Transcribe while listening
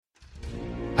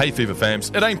Hey Fever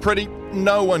fams, it ain't pretty.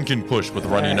 No one can push with a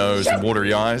runny nose and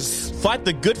watery eyes. Fight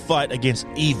the good fight against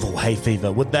evil hay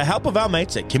fever with the help of our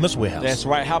mates at Chemist Warehouse. That's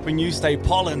right, helping you stay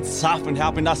pollen tough and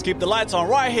helping us keep the lights on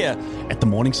right here at the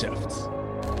morning shift.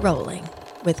 Rolling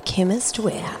with Chemist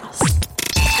Warehouse.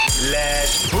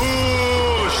 Let's push.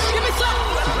 Give me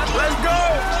some. Let's go.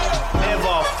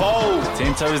 Never fold.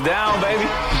 10 toes down, baby.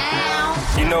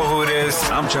 You know who it is.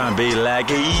 I'm trying to be like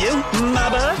you,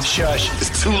 mother. Shush.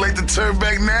 It's too late to turn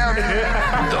back now.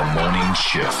 The Morning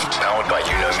Shift. Powered by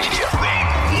Media.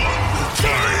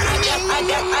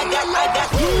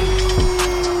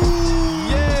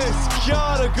 Yes,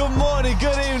 Kiara, good morning,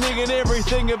 good evening, and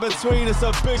everything in between. It's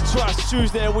a Big Trust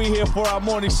Tuesday, and we here for our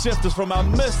morning shifters from our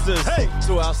misters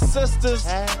to our sisters.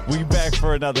 We back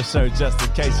for another show just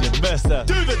in case you missed us.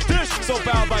 Do the dish. So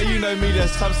powered by Media.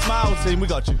 Some smile team, we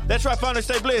got you. That's right, finally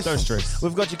stay blessed. Don't stress.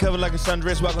 We've got you covered like a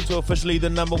sundress. Welcome to officially the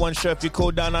number one show. If you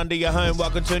call down under your home,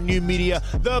 welcome to New Media,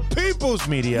 the People's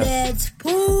Media. Let's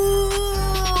push.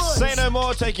 Say no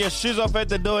more, take your shoes off at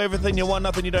the door. Everything you want,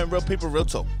 nothing you don't. Real people, real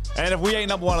talk. And if we ain't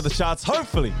number one on the charts,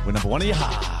 hopefully we're number one of your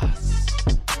hearts.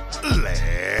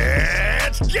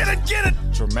 Let's get it.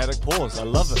 Dramatic pause, I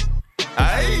love it.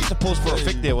 Hey. It's a pause for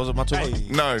effect there, wasn't my talk? Hey.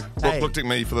 No, Bob looked at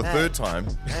me for the third time,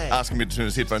 asking me to turn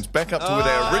his headphones back up to where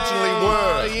they originally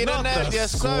were. You don't Not know. the You're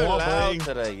so squabbling. loud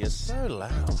today. You're so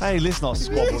loud. Hey, let's not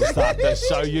squabble to start this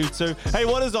show, you two. Hey,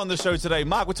 what is on the show today?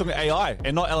 Mark, we're talking AI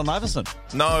and not Allen Iverson.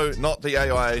 No, not the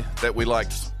AI that we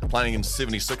liked playing in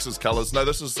 76ers colours. No,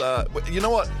 this is, you know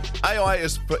what? AI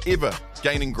is forever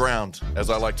gaining ground, as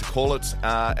I like to call it.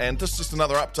 And this is just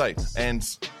another update and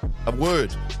a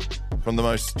word from the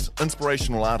most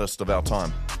inspirational artist of our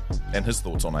time and his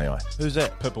thoughts on AI. Who's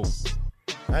that? Pipple.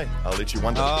 Hey, I'll let you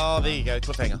wonder. Oh, there you go.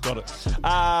 Cliffhanger. Got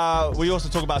it. We also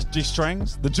talk about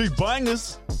G-strings, the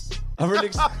G-bangers.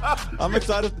 I'm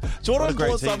excited. Jordan great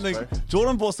brought teams, something. bro.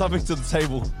 Jordan brought something to the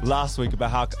table last week about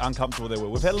how uncomfortable they were.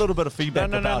 We've had a little bit of feedback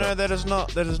No, about it. that is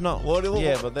not.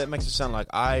 Yeah, but that makes it sound like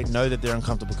I know that they're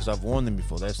uncomfortable because I've worn them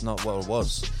before. That's not what it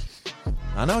was.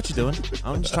 I know what you're doing.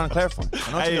 I'm just trying to clarify.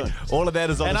 I know what you're doing. All of that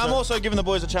is on And the I'm show. also giving the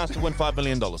boys a chance to win $5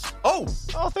 million. Oh,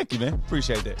 thank you, man.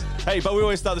 Appreciate that. Hey, but we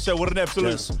always start the show with an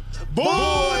absolute Yes.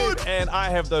 board. And I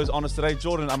have those honors today.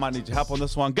 Jordan, I might need your help on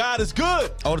this one. God is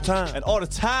good. All the time. And all the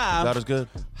time. God is good.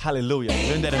 Hallelujah.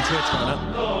 Learn that in church coming up.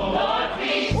 Come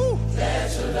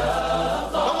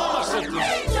on, my sisters.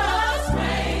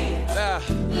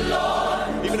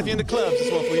 Even if you're in the clubs,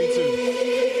 this one for you too.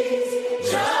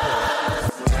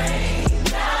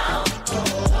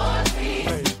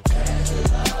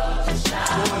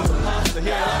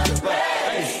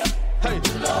 Hey,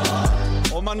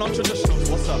 all my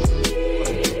non-traditionals, what's up?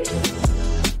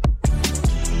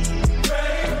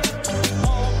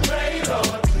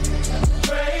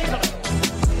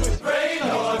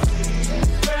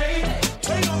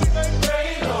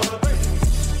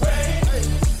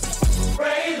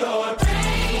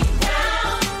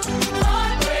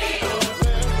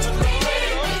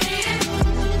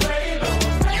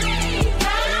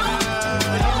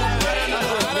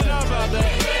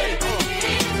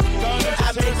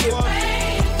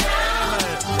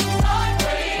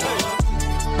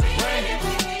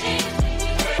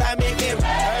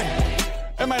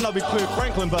 It might not be Kirk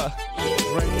Franklin, but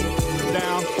rain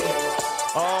down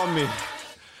on me.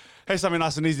 Hey, something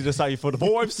nice and easy to say for the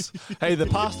boys. Hey, the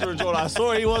pastor and Jordan, I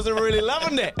saw he wasn't really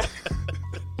loving that.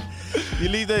 You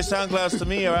leave those SoundClouds to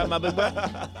me, all right, my big boy?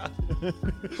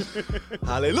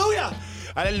 Hallelujah.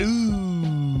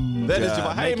 Hallelujah. That is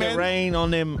your hey, Make man. it rain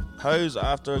on them hoes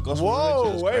after a gospel Whoa,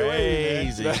 message.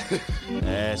 wait, Crazy.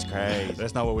 That's crazy.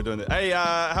 That's not what we're doing. Hey,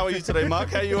 how are you today, Mark?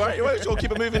 Hey, you all right? You all right? Sure,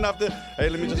 keep it moving after. Hey,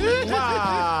 let me just.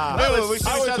 No, we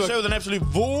start the show with an absolute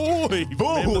void.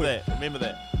 Remember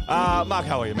that. Mark,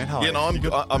 how are you, man? How are Yeah, you?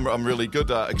 no, I'm really good.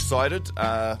 Excited.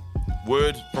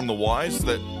 Word from the wise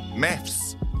that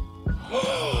maths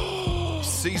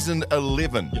season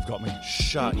 11 You've got me.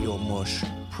 Shut your mush.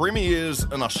 premieres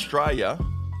in Australia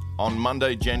on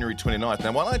Monday, January 29th.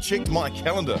 Now, while I checked my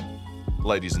calendar,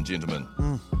 ladies and gentlemen,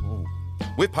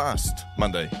 we're past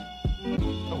Monday,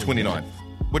 29th,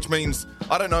 which means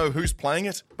I don't know who's playing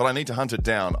it, but I need to hunt it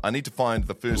down. I need to find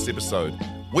the first episode.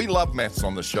 We love maths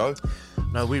on this show.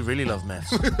 No, we really love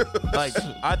maths. Like,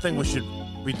 I think we should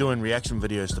be doing reaction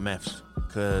videos to maths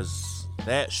because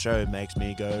that show makes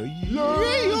me go,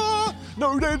 yeah.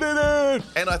 No, they didn't.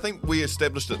 And I think we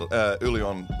established it early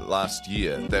on last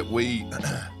year that we...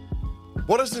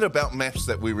 What is it about maths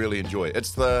that we really enjoy?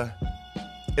 It's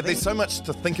there's so much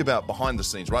to think about behind the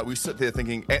scenes, right? We sit there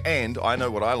thinking, and I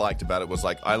know what I liked about it was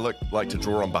like I like to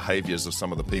draw on behaviours of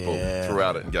some of the people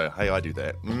throughout it and go, hey, I do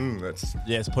that. That's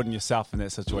it's putting yourself in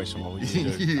that situation. What would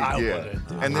you do? yeah.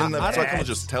 wouldn't. And then the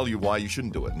psychologists tell you why you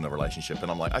shouldn't do it in a relationship,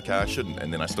 and I'm like, okay, I shouldn't,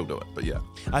 and then I still do it. But yeah,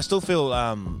 I still feel,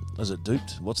 is it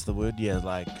duped? What's the word? Yeah,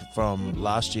 like from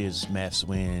last year's maths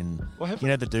when,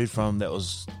 the dude from that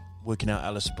was working out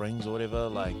Alice Springs or whatever,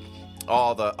 like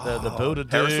the builder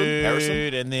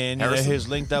Harrison? and then he was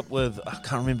linked up with, I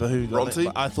can't remember who. Bronte?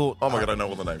 I thought, oh my God, I know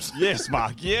all the names. Yes,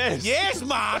 Mark, yes. Yes,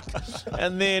 Mark!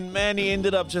 And then, man, he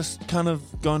ended up just kind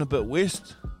of going a bit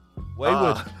west.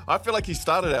 Wayward. I feel like he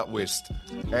started out west,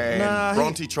 and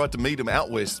Bronte tried to meet him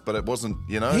out west, but it wasn't,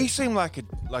 He seemed like a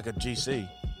GC.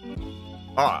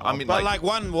 All right, I mean, but like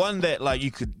one that like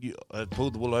you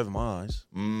pulled the wool over my eyes.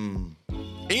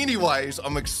 Anyways,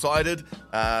 I'm excited.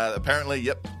 Apparently,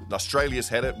 Australia's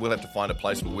had it. We'll have to find a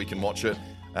place where we can watch it.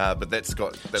 But that's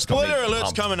spoiler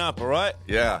alert's coming up, all right?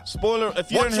 Yeah. Spoiler.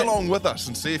 If you watch along with us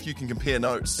and see if you can compare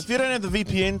notes. If you don't have the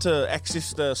VPN to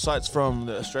access the sites from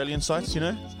the Australian sites,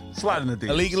 slide in the DMs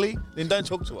illegally, then don't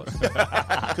talk to us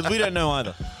because we don't know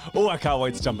either. Oh, I can't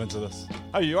wait to jump into this.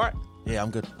 Are you all right? Yeah,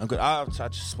 I'm good. I'm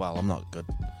not good.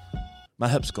 My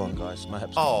hip's gone, guys. My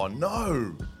hip's gone.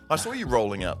 No. I saw you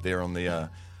rolling out there on the...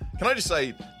 Can I just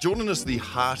say, Jordan is the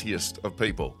heartiest of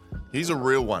people. He's a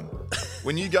real one.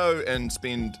 When you go and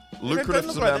spend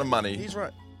lucrative amount of money... He's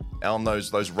right. On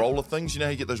those roller things,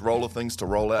 you get those roller things to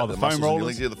roll out. The foam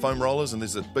rollers? Yeah, the foam rollers, and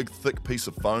there's a big, thick piece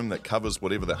of foam that covers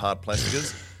whatever the hard plastic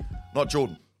is. Not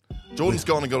Jordan. Jordan's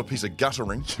gone and got a piece of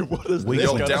guttering. What is the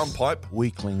old downpipe?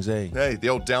 Weaklings, eh? Hey, the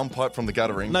old downpipe from the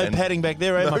guttering. No padding back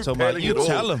there, eh? No padding you at all.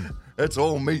 Tell him. It's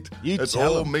all meat. It's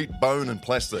all meat, bone, and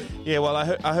plastic. Yeah, well, I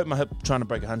hurt my hip trying to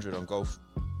break 100 on golf,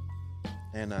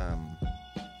 and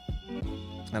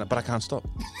but I can't stop.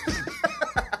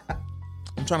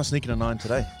 I'm trying to sneak in a 9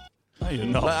 today. No, you're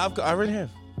not. I really have.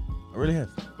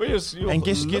 And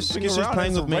guess who's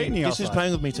playing with me? Guess who's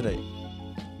playing with me today?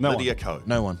 Lydia Ko.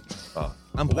 No one. Oh.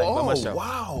 I'm playing by myself.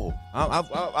 Wow.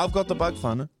 I've got the bug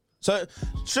fun. So,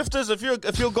 shifters, if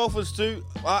you're golfers too,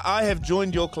 I have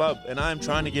joined your club and I am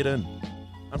trying to get in.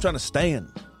 I'm trying to stay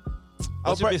in.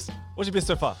 What's your best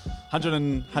so far?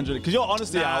 100 because you're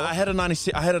honestly I had a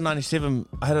 97. I had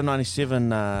a 97.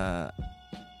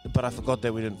 But I forgot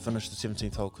that we didn't finish the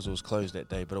 17th hole because it was closed that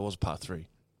day. But it was part 3.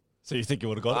 So you think you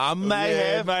would have got it? I may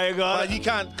have got it. But you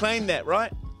can't claim that,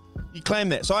 right? You claim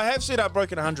that. So I have said I've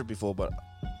broken 100 before, but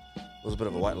it was a bit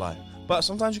of a white lie. But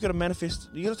sometimes you got to manifest.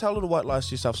 You got to tell little white lies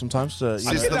to yourself sometimes to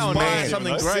Says the man.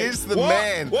 Something great. Says the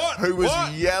man who was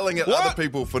yelling at other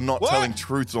people for not telling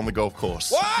truths on the golf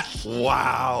course. What?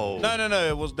 Wow. No.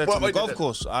 It was that's on the golf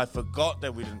course. I forgot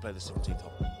that we didn't play the 17th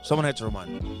hole. Someone had to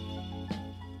remind me.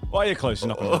 Why are you close? You're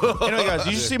not gonna... Anyway, guys,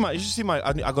 you should see my.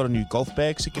 I got a new golf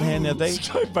bag secondhand the other day.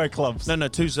 Stroke clubs. No,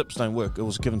 2 zips don't work. It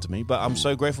was given to me, but I'm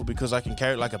so grateful because I can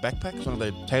carry it like a backpack. It's one of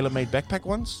the tailor-made backpack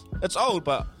ones. It's old,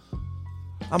 but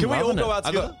can we all go out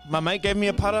together? My mate gave me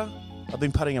a putter. I've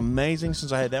been putting amazing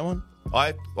since I had that one.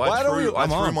 I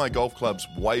threw my golf clubs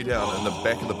way down in the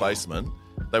back of the basement.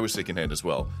 They were secondhand as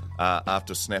well.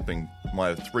 After snapping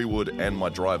my 3-wood and my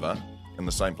driver in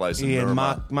the same place. Yeah,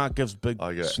 Mark gives big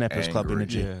snappers club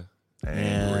energy.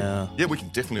 Yeah, we can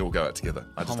definitely all go out together.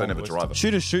 I just don't have a driver.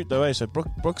 Shooters shoot though, eh? So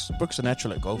Brooks a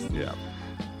natural at golf. Yeah.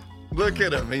 Look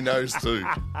at him, he knows too.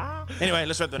 Anyway,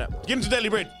 let's wrap that up. Get into Daily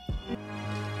Bread.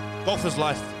 Golf is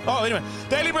life. Oh, anyway,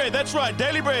 Daily Bread. That's right,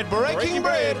 Daily Bread. Breaking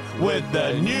bread with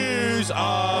the news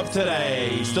of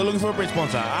today. Still looking for a bread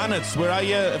sponsor? Arnott's, where are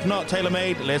you? If not,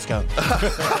 TaylorMade. Let's go.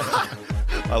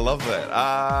 I love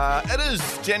that. It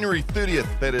is January 30th.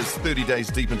 That is 30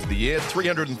 days deep into the year.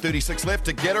 336 left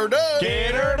to get her done.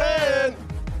 Get her done.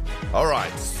 All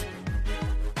right.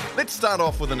 Let's start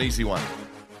off with an easy one.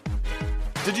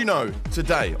 Did you know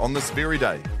today, on this very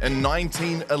day, in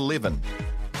 1911,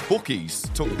 bookies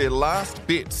took their last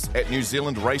bets at New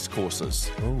Zealand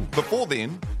racecourses? Ooh. Before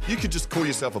then, you could just call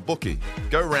yourself a bookie.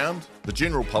 Go around the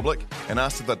general public and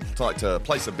ask if they'd like to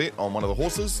place a bet on one of the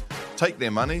horses, take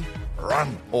their money,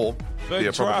 run, or be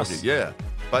a proper bookie. Yeah.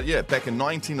 But yeah, back in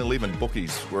 1911,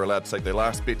 bookies were allowed to take their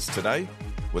last bets today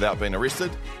without being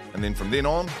arrested. And then from then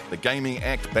on, the Gaming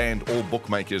Act banned all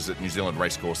bookmakers at New Zealand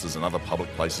racecourses and other public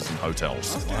places and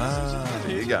hotels. Wow.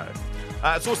 There you go.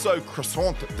 It's also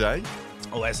Croissant Day.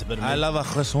 Oh, that's a bit of I love a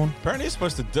croissant. Apparently, you're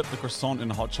supposed to dip the croissant in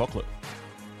hot chocolate.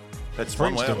 That's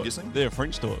one way, I'm guessing. They're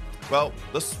French to it. Well,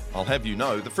 this, I'll have you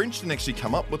know, the French didn't actually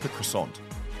come up with the croissant.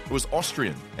 It was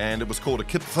Austrian, and it was called a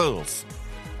Kipfels.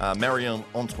 Marie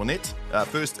Antoinette,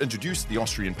 first introduced the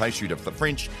Austrian pastry to the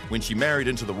French when she married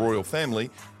into the royal family,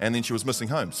 and then she was missing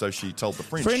home, so she told the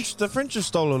French. The French have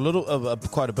stole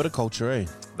quite a bit of culture, eh?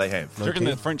 They have. Do you reckon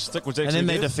the French stick was actually And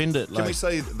then they theirs? defend it. Can we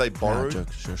say they borrowed?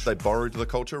 sure. They borrowed the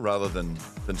culture rather than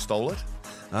stole it.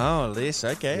 Oh, yes,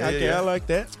 okay, Yeah, okay, yeah. I like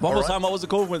that. One more Alright. time, what was it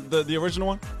called? With the original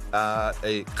one?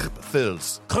 A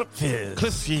Klippfels. Cliff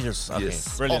okay,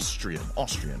 Yes, brilliant.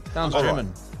 Austrian. Sounds All right.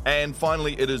 German. And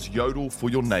finally, it is Yodel for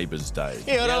your neighbour's day.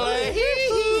 Again,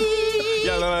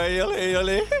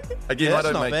 Again, Yeah, I that's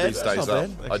don't not make bad. these That's days not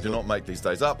up. bad, I do not make these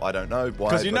days up. I don't know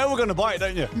why. Because you but- know we're going to buy it,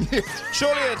 don't you?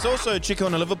 Surely it's also Chico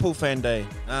and a Liverpool fan day.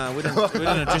 We didn't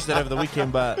address that over the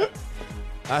weekend, but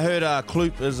I heard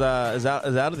Kloop is out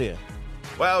of there.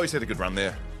 Well, he's had a good run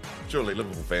there. Surely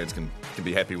Liverpool fans can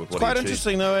be happy with what Quite he achieved.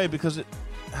 interesting though, eh? Because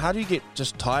how do you get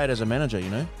just tired as a manager? You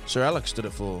know, Sir Alex did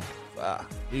it for.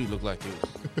 He looked like he was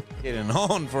getting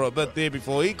on for a bit there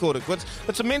before he called it quits.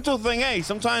 It's a mental thing, eh?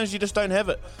 Sometimes you just don't have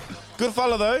it. Good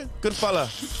fella though, good fella.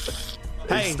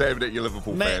 Hey, He's stabbing at your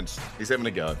Liverpool mate. fans. He's having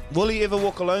a go. will he ever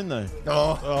walk alone though?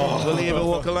 Will he ever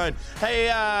walk alone? Hey,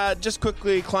 just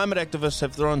quickly, climate activists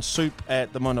have thrown soup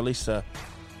at the Mona Lisa.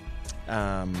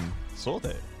 Saw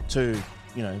that. To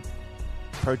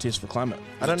protest for climate.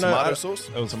 I don't know. Tomato sauce?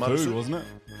 It was tomato food, soup? wasn't it?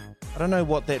 I don't know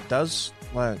what that does,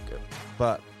 but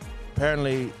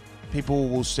apparently people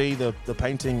will see the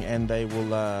painting and they will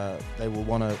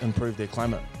want to improve their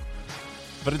climate.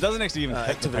 But it doesn't actually even hit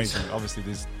the activities. painting. Obviously,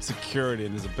 there's security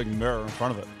and there's a big mirror in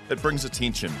front of it. It brings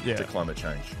attention Yeah. to climate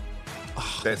change.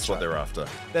 That's what they're after.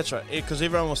 That's right, because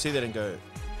everyone will see that and go,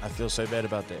 "I feel so bad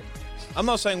about that." I'm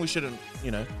not saying we shouldn't,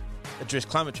 address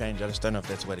climate change. I just don't know if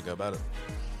that's the way to go about it.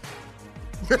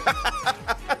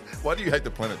 Why do you hate the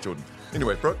planet, Jordan?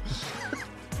 Anyway, Brooke.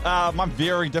 I'm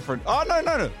very different. Oh, no.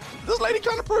 This lady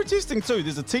kind of protesting too.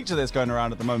 There's a teacher that's going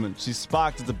around at the moment. She's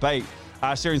sparked a debate,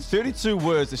 sharing 32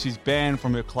 words that she's banned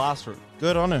from her classroom.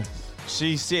 Good on her.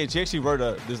 She said, she actually wrote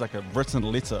there's like a written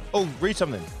letter. Oh, read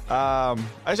something.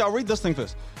 Actually, I'll read this thing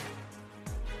first.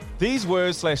 These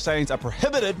words / sayings are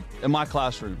prohibited in my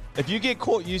classroom. If you get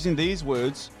caught using these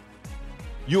words,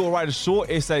 you will write a short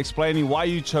essay explaining why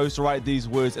you chose to write these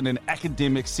words in an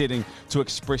academic setting to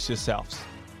express yourselves.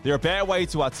 They're a bad way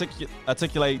to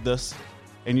articulate this,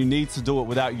 and you need to do it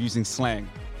without using slang.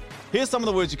 Here's some of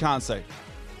the words you can't say.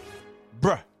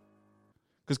 Bruh.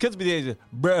 Because kids be there,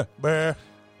 bruh, Bruh.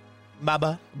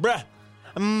 Maba. bruh,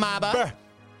 Maba. bruh.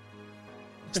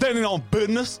 Standing on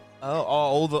business.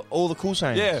 all the cool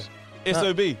sayings. Yeah.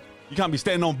 SOB. You can't be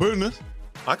standing on business.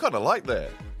 I kind of like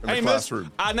that in Hey, the miss,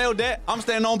 classroom. I nailed that. I'm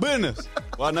standing on business.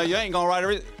 Well, no, you ain't going to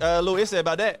write a little essay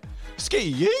about that.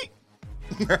 Ski yeet.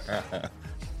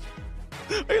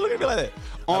 Why you looking at me like that?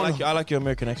 I like your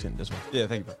American accent. This one. Yeah,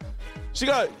 thank you.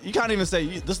 Bro. You can't even say,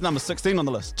 this is number 16 on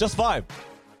the list. Just vibe.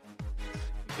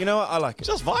 You know what? I like it.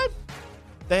 Just vibe.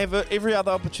 They have every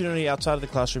other opportunity outside of the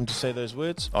classroom to say those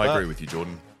words. I but agree with you,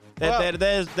 Jordan.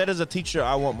 That is a teacher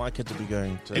I want my kid to be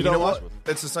going to. You know what?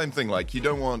 It's the same thing. Like, you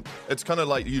don't want... It's kind of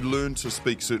like you learn to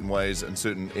speak certain ways in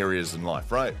certain areas in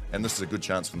life, right? And this is a good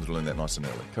chance for them to learn that nice and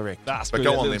early. Correct. That's But good.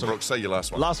 go Yeah, on then, that's Brooke. Say your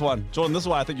last one. Last one. Jordan, this is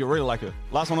why I think you'll really like it.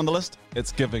 Last one on the list,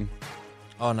 it's giving.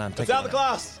 Oh, no. It's out of the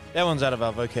class. That one's out of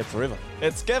our vocab forever.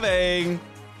 It's giving.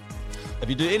 If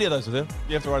you do any of those with her,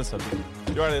 you have to write a something.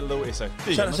 You write a little essay.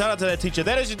 Shout out to that teacher.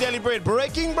 That is your Daily Bread.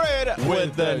 Breaking bread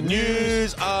with the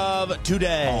news of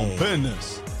today.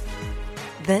 Business.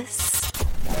 This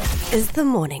is the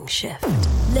morning shift.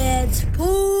 Let's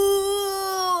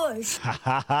push.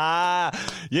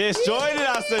 Yes, joining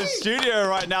us in studio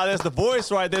right now. There's the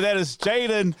voice right there. That is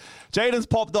Jaden. Jaden's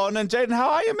popped on. And Jaden,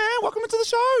 how are you, man? Welcome into the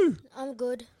show. I'm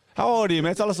good. How old are you,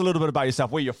 man? Tell us a little bit about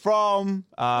yourself. Where you're from.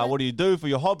 What do you do for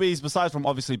your hobbies? Besides from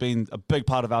obviously being a big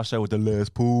part of our show with the Let's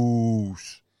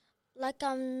Push. Like,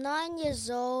 I'm 9 years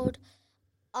old.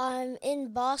 I'm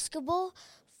in basketball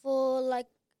for like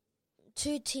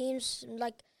 2 teams.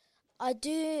 Like, I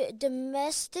do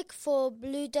domestic for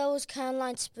Blue Devils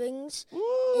Caroline Springs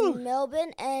in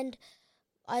Melbourne, and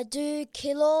I do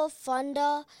Kilo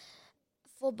Thunder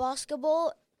for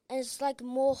basketball, and it's like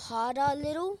more harder a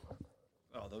little.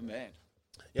 Oh, the man.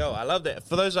 Yo, I love that.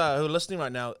 For those who are listening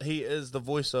right now, he is the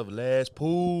voice of Let's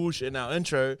Push in our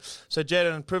intro. So,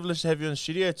 Jaden, privileged to have you in the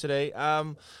studio today.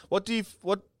 What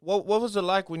was it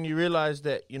like when you realized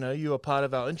that you were part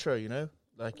of our intro?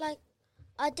 Like,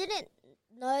 I didn't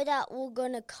know that we're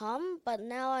gonna come, but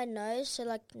now I know. So,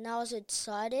 like, now I was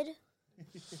excited.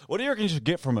 What do you reckon you should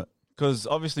get from it? Because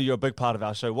obviously you're a big part of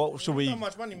our show. What should we? Not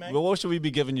much money, mate. Well, what should we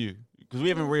be giving you? Because we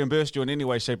haven't reimbursed you in any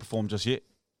way, shape, or form just yet.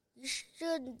 You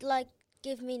should like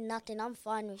give me nothing. I'm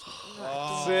fine with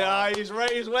nothing. He's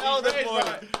raised well, this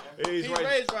boy. He's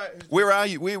raised right. Where are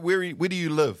you? Where do you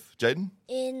live, Jaden?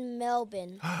 In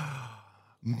Melbourne.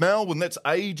 Melbourne, that's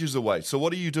ages away. So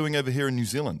what are you doing over here in New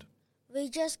Zealand? We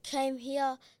just came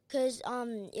here because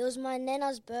it was my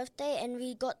Nana's birthday and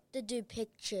we got to do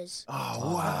pictures.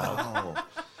 Oh, wow.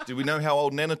 Do we know how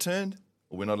old Nana turned?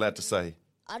 Or we're not allowed to say?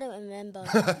 I don't remember.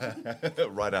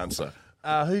 Right answer.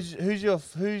 Who's your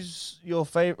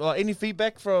favorite? Like, any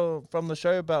feedback from the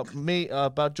show about me,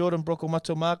 about Jordan, Brooke, or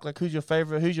Mato Mark? Like, who's your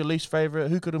favorite? Who's your least favorite?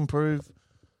 Who could improve?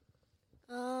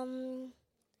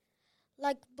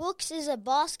 Like Brooks is a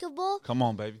basketball. Come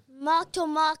on, baby. Mato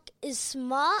Mark is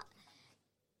smart.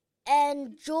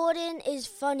 And Jordan is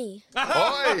funny. Oi!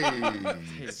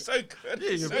 It's so good.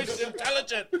 He's so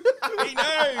intelligent.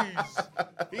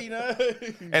 He knows.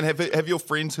 And have your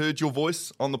friends heard your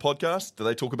voice on the podcast? Do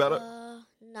they talk about it?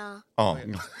 Nah. Oh.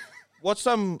 What's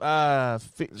some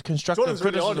constructive Jordan's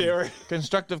really on criticism? here.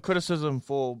 Constructive criticism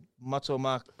for Mato,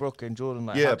 Mark, Brooke, and Jordan.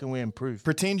 Like, Yeah. how can we improve?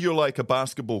 Pretend you're like a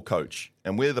basketball coach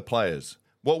and we're the players.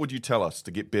 What would you tell us to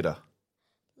get better?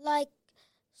 Like,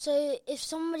 so if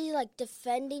somebody like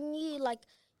defending you, like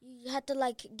you have to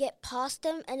like get past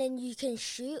them and then you can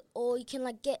shoot, or you can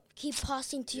like keep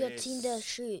passing to your team to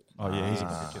shoot. Oh, yeah, he's a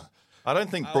good kid. I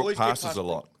don't think Brooke always get passes past a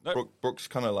lot. Nope. Brooke's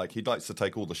kind of like, he likes to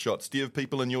take all the shots. Do you have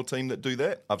people in your team that do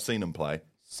that? I've seen him play.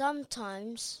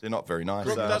 Sometimes They're not very nice.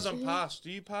 Brooke doesn't pass. Do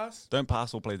you pass? Don't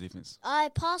pass or play defense. I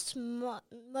pass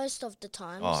most of the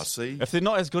times. Oh, see? If they're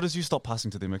not as good as you, stop passing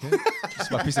to them, okay?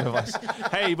 Just my piece of advice.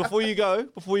 Hey, before you go,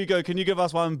 can you give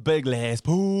us one big let's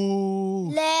push?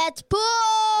 Let's push!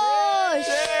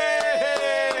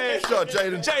 Good shot,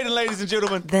 Jaden. Jaden, ladies and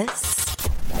gentlemen. This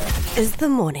is the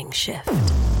morning shift.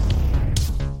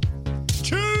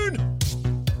 Tune!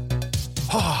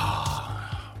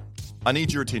 I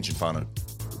need your attention, whānau.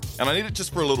 And I need it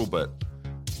just for a little bit.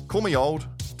 Call me old,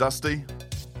 dusty,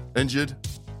 injured,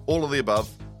 all of the above.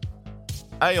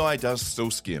 AI does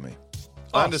still scare me.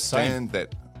 I understand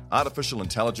that artificial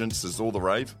intelligence is all the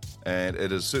rave, and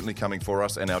it is certainly coming for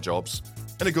us and our jobs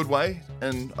in a good way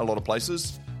in a lot of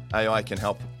places. AI can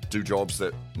help do jobs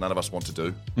that none of us want to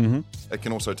do. Mm-hmm. It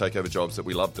can also take over jobs that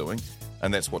we love doing,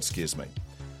 and that's what scares me.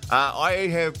 I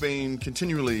have been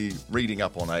continually reading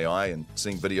up on AI and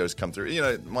seeing videos come through. You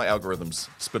know, my algorithms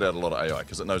spit out a lot of AI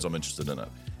because it knows I'm interested in it.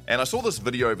 And I saw this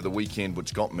video over the weekend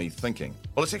which got me thinking.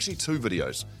 Well, it's actually two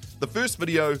videos. The first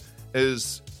video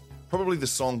is probably the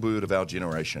songbird of our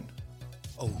generation.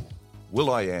 Oh.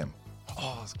 will.i.am.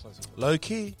 Oh, it's close. Low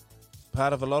key.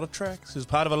 Part of a lot of tracks. He was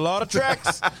part of a lot of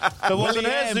tracks. It wasn't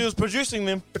his. He was producing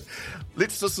them.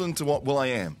 Let's listen to what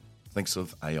will.i.am thinks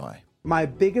of AI. My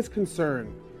biggest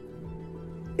concern,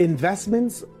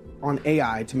 investments on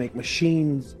AI to make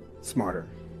machines smarter.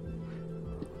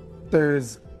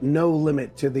 There's no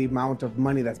limit to the amount of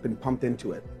money that's been pumped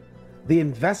into it. The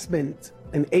investment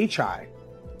in HI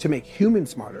to make humans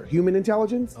smarter, human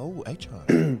intelligence. Oh,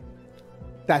 HI.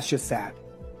 That's just sad.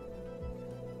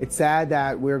 It's sad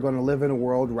that we're going to live in a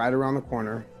world right around the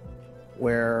corner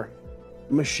where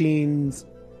machines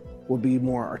will be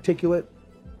more articulate,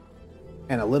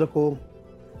 analytical,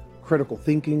 critical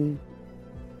thinking,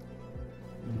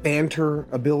 banter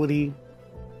ability,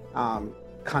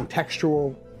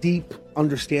 contextual, deep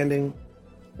understanding,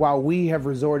 while we have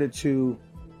resorted to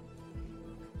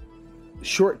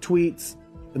short tweets,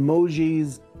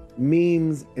 emojis,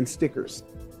 memes, and stickers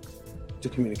to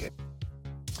communicate.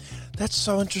 That's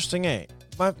so interesting, eh?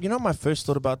 My first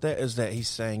thought about that is that he's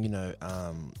saying,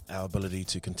 our ability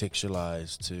to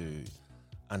contextualize, to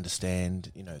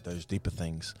understand, those deeper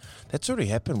things. That's already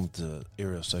happened with the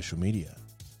era of social media.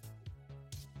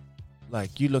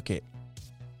 Like, you look at,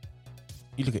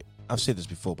 I've said this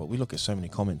before, but we look at so many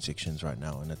comment sections right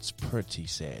now, and it's pretty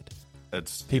sad.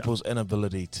 It's people's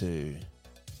inability to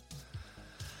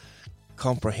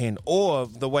comprehend, or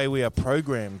the way we are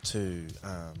programmed to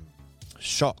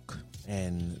shock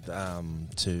and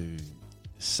to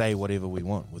say whatever we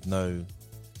want with no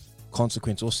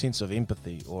consequence or sense of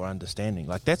empathy or understanding.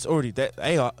 Like, that's already that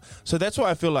AI. So that's why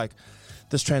I feel like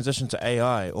this transition to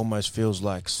AI almost feels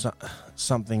like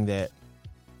something that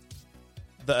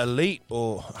the elite,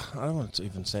 or I don't want to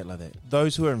even say it like that,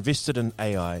 those who are invested in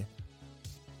AI,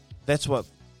 that's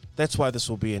why this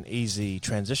will be an easy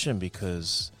transition,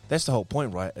 because that's the whole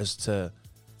point, right? Is to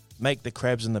make the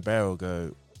crabs in the barrel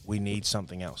go, we need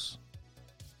something else.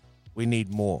 We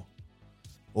need more.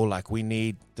 Or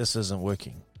this isn't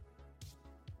working.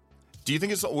 Do you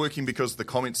think it's not working because the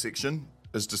comment section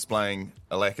is displaying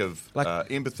a lack of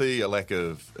empathy, a lack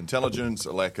of intelligence,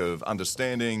 a lack of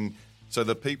understanding? So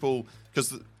the people,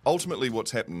 because ultimately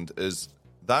what's happened is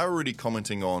they're already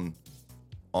commenting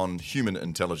on human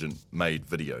intelligent made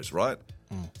videos, right?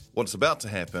 What's about to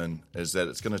happen is that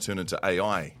it's going to turn into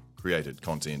AI created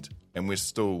content, and we're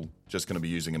still just going to be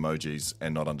using emojis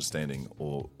and not understanding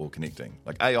or connecting.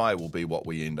 Like AI will be what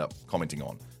we end up commenting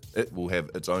on. It will have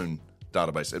its own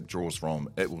database it draws from.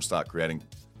 It will start creating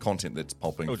content that's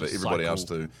popping for everybody else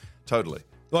to. Totally.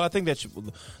 Well, I think that's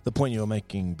the point you were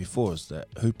making before, is that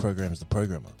who programs the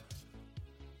programmer?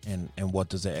 And what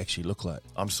does that actually look like?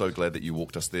 I'm so glad that you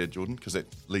walked us there, Jordan, because that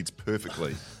leads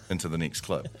perfectly into the next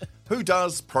clip. Who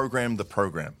does program the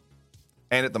program?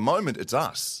 And at the moment, it's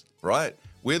us, right?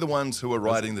 We're the ones who are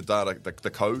writing the data,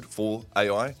 the code for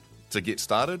AI to get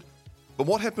started. But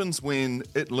what happens when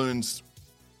it learns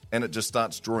and it just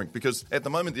starts drawing? Because at the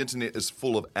moment, the internet is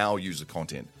full of our user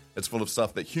content. It's full of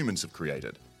stuff that humans have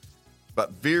created.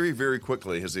 But very, very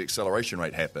quickly has the acceleration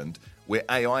rate happened where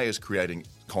AI is creating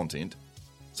content.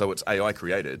 So it's AI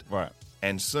created. Right.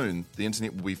 And soon the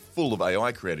internet will be full of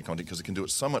AI created content because it can do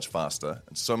it so much faster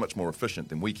and so much more efficient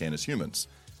than we can as humans.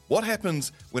 What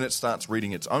happens when it starts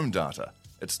reading its own data?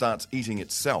 It starts eating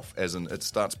itself, as in it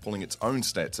starts pulling its own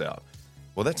stats out.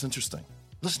 Well, that's interesting.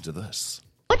 Listen to this.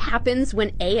 What happens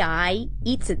when AI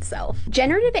eats itself?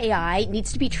 Generative AI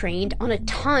needs to be trained on a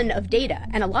ton of data,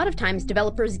 and a lot of times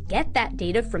developers get that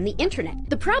data from the internet.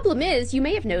 The problem is, you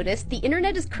may have noticed, the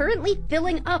internet is currently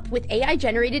filling up with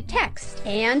AI-generated text,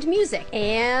 and music,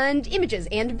 and images,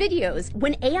 and videos.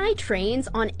 When AI trains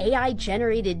on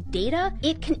AI-generated data,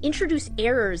 it can introduce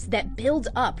errors that build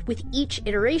up with each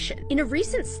iteration. In a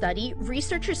recent study,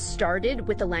 researchers started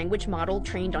with a language model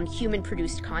trained on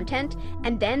human-produced content,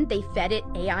 and then they fed it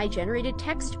AI-generated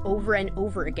text over and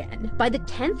over again. By the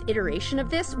 10th iteration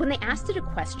of this, when they asked it a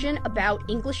question about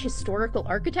English historical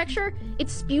architecture, it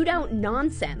spewed out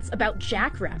nonsense about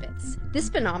jackrabbits. This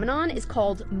phenomenon is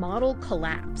called model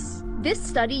collapse. This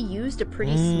study used a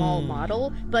pretty small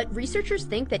model, but researchers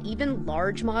think that even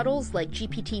large models like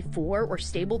GPT-4 or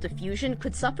Stable Diffusion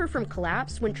could suffer from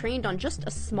collapse when trained on just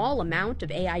a small amount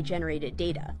of AI-generated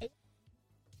data.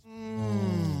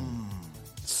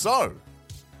 So,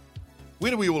 where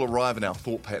do we all arrive in our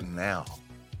thought pattern now?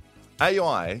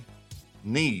 AI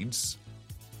needs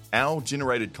our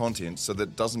generated content so that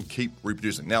it doesn't keep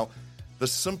reproducing. Now, the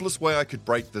simplest way I could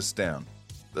break this down,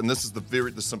 and this is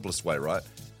the simplest way, right?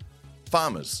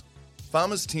 Farmers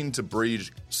tend to breed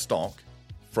stock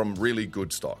from really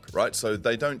good stock, right? So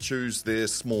they don't choose their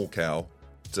small cow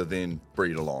to then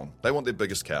breed along. They want their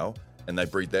biggest cow, and they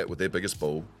breed that with their biggest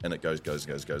bull, and it goes.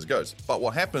 But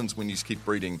what happens when you keep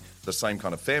breeding the same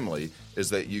kind of family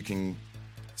is that you can,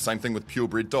 same thing with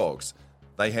purebred dogs,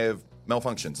 they have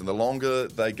malfunctions, and the longer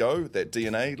they go, that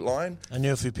DNA line... I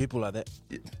knew a few people like that.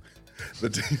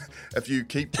 If you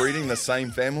keep breeding the same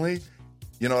family,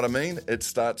 you know what I mean? It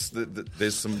starts,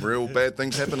 there's some real bad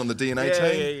things happen on the DNA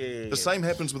chain. The same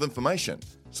happens with information.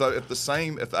 So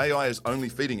if AI is only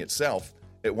feeding itself,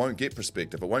 it won't get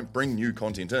perspective. It won't bring new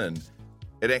content in.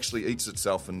 It actually eats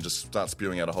itself and just starts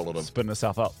spewing out a whole lot of... Spitting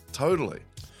itself up. Totally.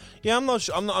 Yeah, I'm not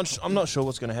sure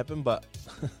what's going to happen, but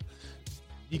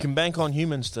you can bank on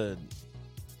humans to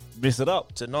mess it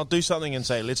up, to not do something and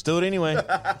say, let's do it anyway.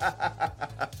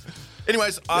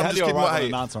 Anyways, I'm just keeping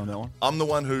an answer on that one. I'm the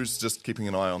one who's just keeping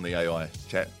an eye on the AI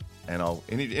chat, and I'll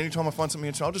anytime I find something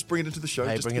interesting, I'll just bring it into the show.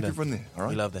 Hey, just bring keep it in. everyone there. All right,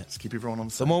 We love that. Just keep everyone on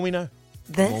the The more we know.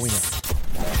 This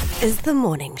is the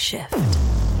morning shift.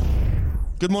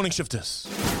 Good morning, shifters.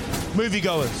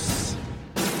 Moviegoers.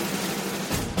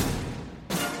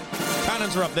 Can't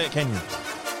interrupt that, can you?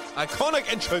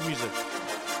 Iconic intro music.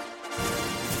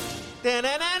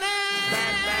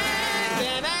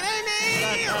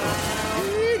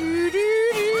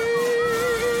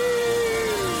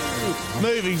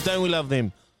 Movies, don't we love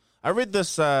them? I read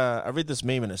this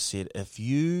meme and it said, if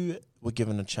you were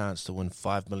given a chance to win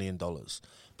 $5 million,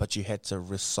 but you had to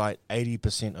recite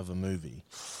 80% of a movie,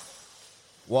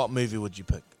 what movie would you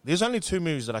pick? There's only 2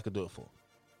 movies that I could do it for.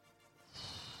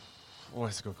 Oh,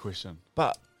 that's a good question.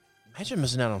 But imagine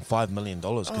missing out on $5 million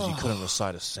because you couldn't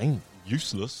recite a scene.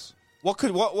 Useless. What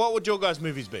would your guys'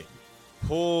 movies be?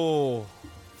 Oh,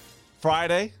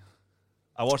 Friday.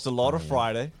 I watched a lot of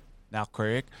Friday. Now,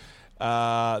 Craig.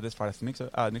 This Friday for next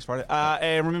Friday.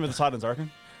 And Remember the Titans, I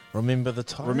reckon. Remember the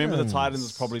Titans. Remember the Titans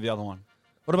is probably the other one.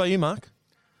 What about you, Mark?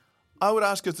 I would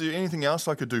ask if there's anything else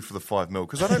I could do for the $5 million,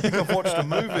 because I don't think I've watched a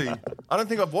movie. I don't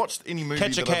think I've watched any movie.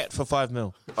 Catch a Cat for $5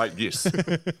 million. Yes.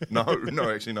 No,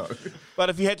 actually no. But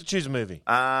if you had to choose a movie,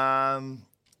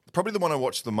 probably the one I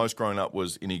watched the most growing up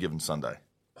was Any Given Sunday.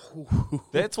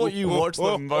 That's what you watched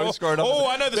the most growing up. Oh,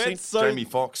 I know the scene. Jamie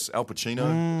Foxx, Al Pacino.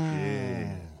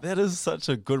 Yeah. That is such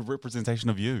a good representation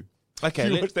of you. Okay,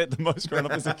 You watched that the most growing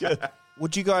up as a kid.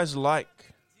 would you guys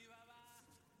like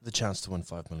the chance to win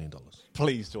 $5 million?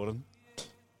 Please, Jordan.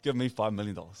 Give me $5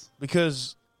 million.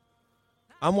 Because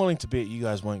I'm willing to bet you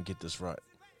guys won't get this right.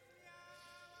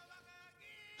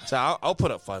 So I'll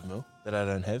put up $5 million that I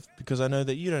don't have because I know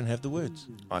that you don't have the words.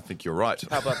 I think you're right.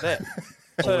 How about that?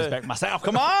 Always back myself.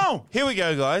 Come on. Here we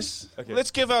go, guys. Okay.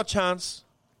 Let's give ourselves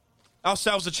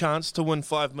a chance to win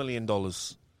 $5 million.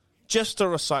 Just to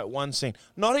recite one scene.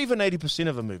 Not even 80%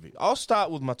 of a movie. I'll start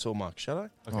with Matua Mark, shall I?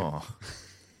 Okay. Oh.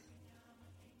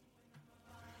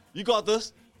 You got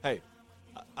this. Hey,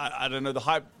 I don't know the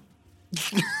hype,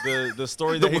 the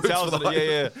story that he words tells. for the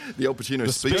Yeah. The Al Pacino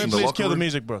speech in the Please locker kill the room.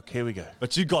 music, Brooke. Here we go.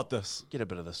 But you got this. Get a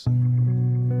bit of this.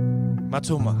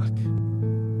 Matua Mark.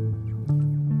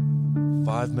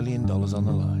 $5 million on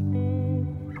the line.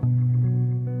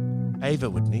 Ava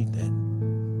would need that.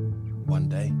 One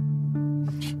day.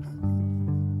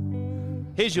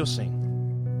 Here's your scene.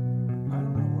 I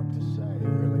don't know what to say,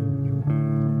 really.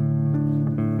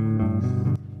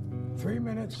 3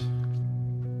 minutes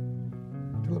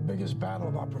to the biggest battle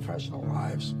of our professional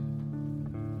lives.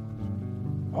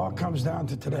 All comes down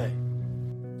to today.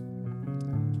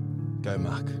 Go,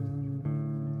 Mark.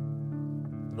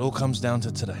 It all comes down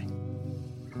to today.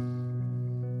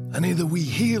 And either we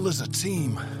heal as a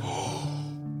team,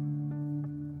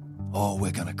 or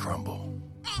we're gonna crumble.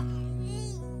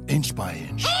 Inch by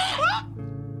inch.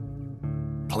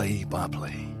 Play by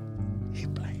play. He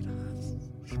played us.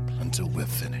 Until we're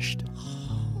finished.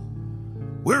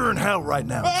 We're in hell right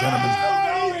now,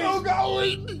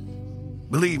 gentlemen.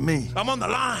 Believe me. I'm on the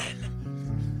line.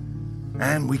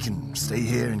 And we can stay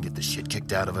here and get the shit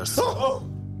kicked out of us. Or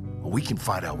we can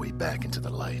fight our way back into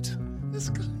the light.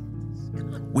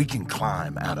 We can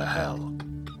climb out of hell.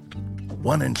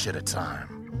 1 inch at a time.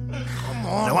 Come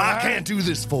on. No, I can't do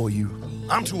this for you.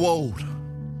 I'm too old.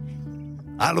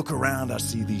 I look around, I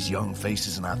see these young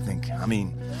faces, and I think,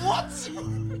 what?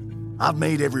 I've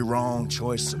made every wrong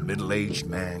choice a middle-aged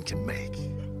man can make.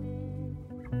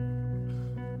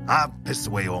 I've pissed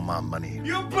away all my money.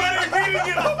 You better reading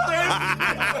it up there.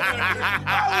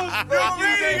 I was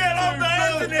reading it up there,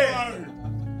 isn't it?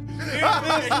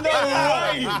 No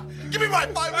way. Give me my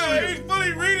 $5 million. He's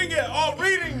fully reading it. Oh,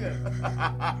 reading it.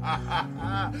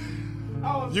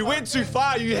 You went too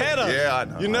far. You had her. Yeah, I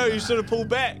know. You know, you should have pulled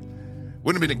back.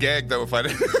 Wouldn't have been a gag, though, if I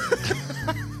didn't.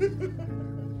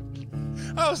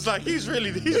 I was like, he's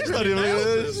really nailed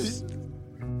this.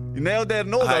 You nailed that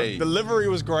and all. Hey. The delivery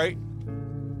was great.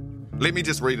 Let me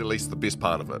just read at least the best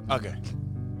part of it. Okay.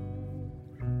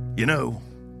 You know,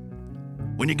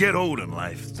 when you get old in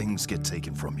life, things get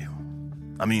taken from you.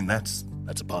 That's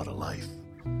a part of life.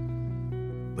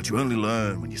 But you only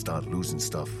learn when you start losing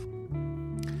stuff.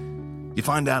 You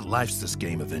find out life's this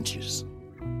game of inches.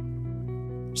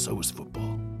 So is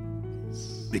football.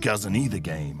 Because in either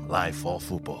game, life or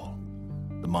football,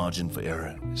 the margin for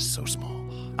error is so small.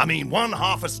 1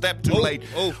 half a step too late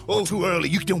or too early,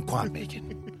 you don't quite make it.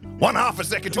 1/2 a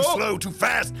second too slow, too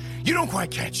fast, you don't quite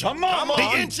catch up. Come on.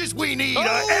 The inches we need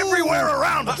are everywhere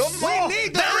around us.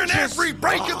 They're in every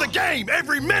break of the game,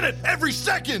 every minute, every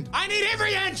second. I need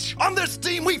every inch. On this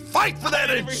team, we fight for that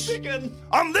inch.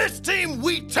 On this team,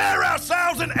 we tear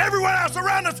ourselves and everyone else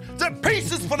around us to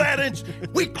pieces for that inch.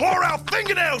 We claw our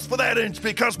fingernails for that inch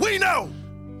because we know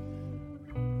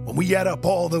when we add up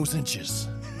all those inches,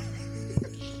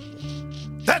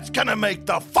 that's gonna make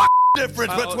the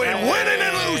difference between winning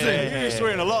and losing. You're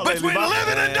swearing a lot, between lately,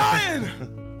 living and dying.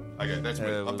 Okay, that's me.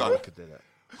 I'm we done. could do that.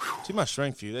 Too much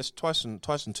strength for you. That's twice in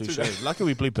 2 shows. Lucky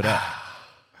we bleep it out.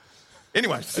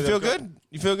 Anyways. You feel good?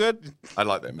 You feel good? I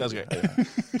like that. That was movie.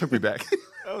 great. Took me back.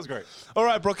 That was great. All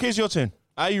right, Brock, here's your turn.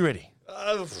 Are you ready?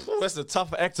 That's a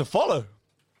tough act to follow.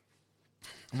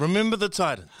 Remember the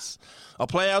Titans. I'll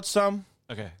play out some.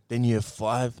 Okay. Then you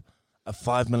have a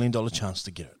 $5 million chance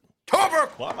to get it. Cover!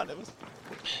 Why am I nervous?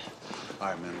 All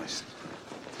right, man, listen.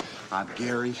 I'm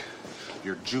Gary.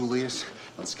 You're Julius.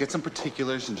 Let's get some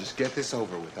particulars and just get this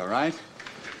over with, all right?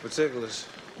 Particulars?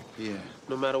 Yeah.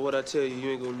 No matter what I tell you, you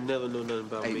ain't gonna never know nothing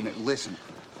about Hey, me. man, listen.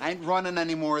 I ain't running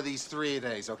any more of these 3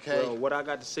 days, okay? Well, what I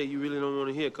got to say you really don't want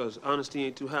to hear, because honesty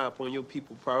ain't too high up on your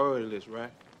people priority list,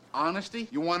 right? Honesty?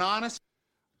 You want honest?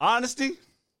 Honesty?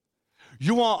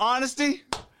 You want honesty?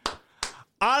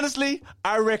 Honestly,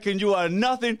 I reckon you are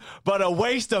nothing but a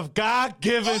waste of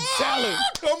God-given talent.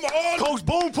 Come on! Coach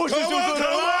Boone pushes you to the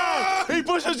line. He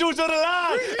pushes you to the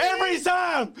line every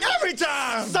time. Every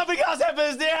time! Something else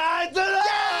happens there.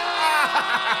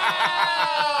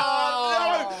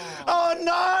 Oh,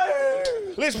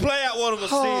 no. Let's play out one of the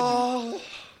scenes.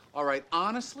 All right,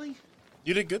 honestly,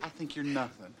 You did good. I think you're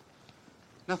nothing.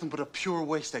 Nothing but a pure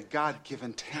waste of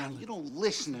God-given talent. You don't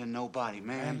listen to nobody,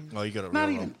 man. Oh, you got it Not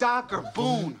real even wrong. Doc or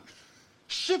Boone.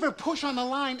 Shiver push on the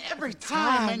line every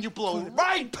time, man. You blow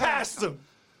right past him.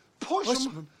 Push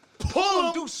him. Pull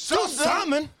him. Do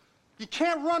something. You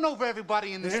can't run over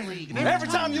everybody in this league. And Every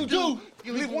time you do,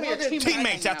 you leave one of your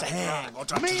teammates out to hang.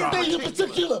 Me in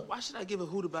particular. Why should I give a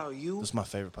hoot about you? That's my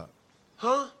favorite part.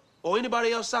 Huh? Or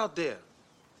anybody else out there?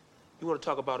 You want to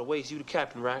talk about a waste? You the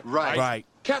captain, right? Right.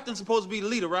 Captain's supposed to be the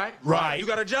leader, right? Right. You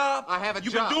got a job? I have a you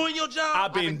job. been doing your job?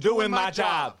 I've been doing my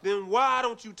job. Then why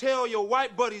don't you tell your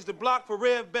white buddies to block for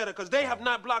Rev better? Because they have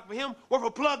not blocked for him worth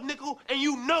a plug nickel, and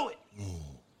you know it.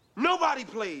 Nobody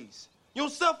plays,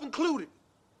 yourself included.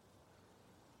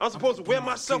 I'm supposed to wear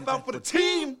myself out for the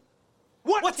team?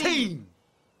 What team?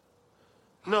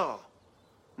 No.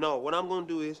 What I'm going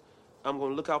to do is I'm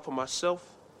going to look out for myself,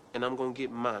 and I'm going to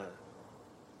get mine.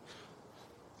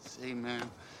 See, man,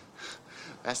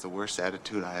 that's the worst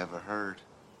attitude I ever heard.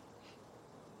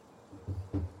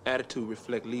 Attitude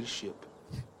reflect leadership,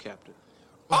 Captain.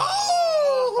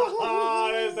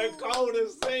 Oh, that's the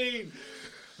coldest scene.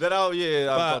 That I've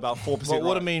got about 4%. But what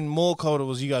would have been more colder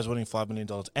was you guys winning $5 million,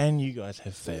 and you guys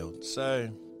have failed.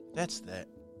 So that's that.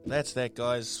 That's that,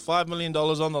 guys. $5 million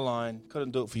on the line.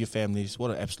 Couldn't do it for your families. What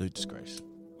an absolute disgrace.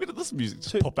 Where did this music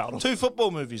just pop out of? 2 football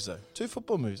movies, though. 2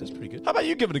 football movies. That's pretty good. How about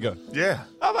you give it a go? Yeah.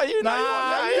 How about you? Give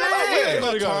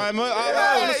it a go.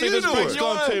 Honestly, this break's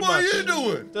gone too much. What are you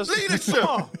doing?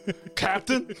 Leadership.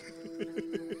 Captain.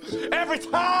 Every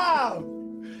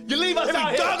time you leave us out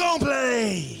here. Doggone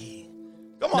play.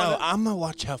 Come on. No, I'm going to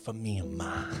watch out for me and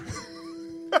mine.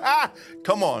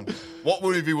 Come on. What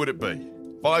movie would it be?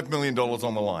 $5 million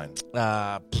on the line.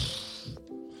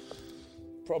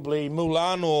 Probably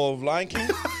Mulan or Lion King.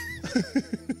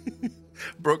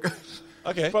 Brooke.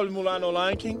 Okay. Probably Mulan or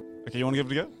Lion King. Okay, you want to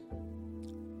give it a go?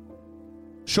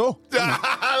 Sure. Look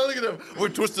at him. We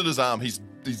twisted his arm. He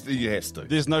has to.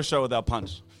 There's no show without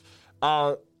punch.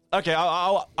 Okay,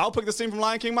 I'll pick the scene from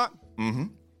Lion King, Mark. Mm-hmm.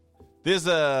 There's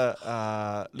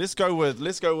a let's go with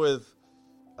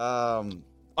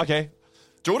okay.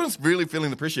 Jordan's really feeling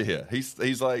the pressure here. He's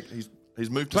moved his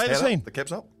Play the head scene. up. The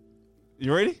cap's up.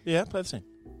 You ready? Yeah, play the scene.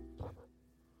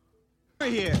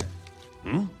 Here.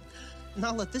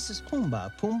 Nala, this is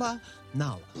Pumbaa. Pumbaa,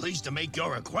 Nala. Pleased to make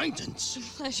your acquaintance.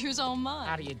 Pleasure's all mine.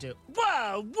 How do you do?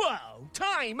 Whoa!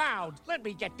 Time out. Let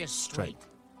me get this straight.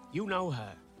 You know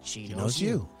her. She knows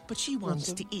you. But she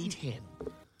wants to eat him.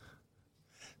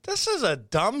 This is a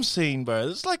dumb scene, bro.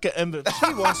 It's like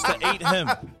she wants to eat him.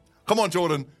 Come on,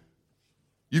 Jordan.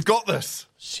 You've got this.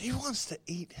 She wants to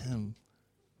eat him.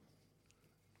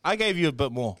 I gave you a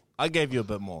bit more. I gave you a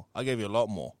lot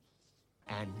more.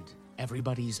 And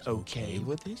everybody's okay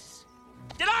with this?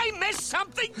 Did I miss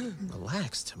something?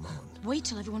 Relax, Timon. Wait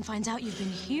till everyone finds out you've been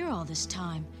here all this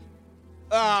time.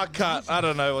 Cut. I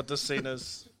don't know what this scene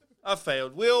is. I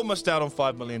failed. We all missed out on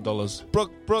 $5 million.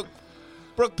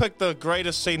 Brooke picked the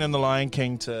greatest scene in The Lion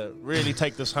King to really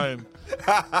take this home. There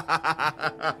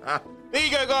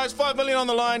you go, guys. $5 million on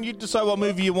the line. You decide what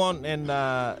movie you want and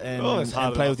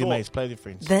play with your mates, play with your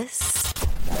friends. This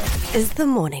is The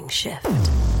Morning Shift.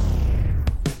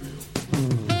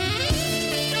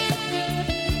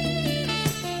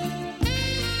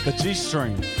 The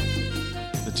G-string.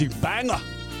 The G-banger.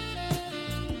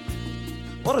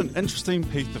 What an interesting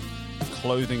piece of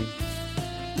clothing.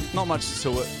 Not much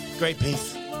to it. Great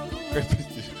piece. Great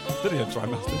piece. Did he have dry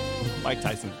mouth? Mike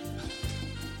Tyson.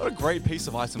 What a great piece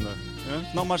of item, though. You know,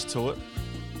 not much to it.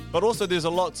 But also, there's a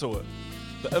lot to it.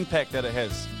 The impact that it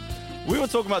has. We were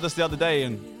talking about this the other day,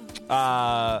 and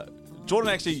Jordan,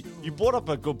 actually, you brought up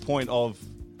a good point of,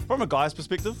 from a guy's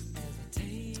perspective,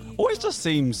 always just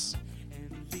seems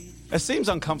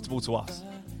uncomfortable to us.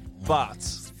 But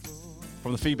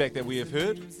from the feedback that we have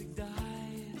heard,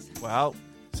 well,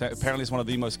 so apparently it's one of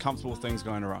the most comfortable things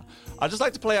going around. I'd just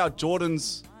like to play out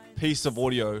Jordan's piece of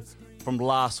audio from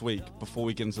last week before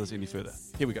we get into this any further.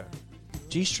 Here we go.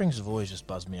 G-strings have always just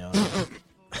buzzed me out.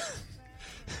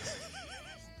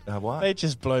 What? They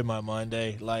just blow my mind,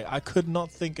 eh? Like, I could not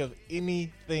think of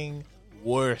anything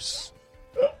worse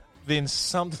than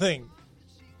something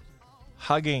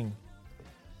hugging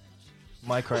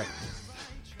my crack.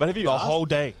 But have you the asked? whole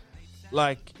day?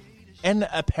 Like, and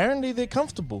apparently they're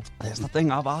comfortable. That's the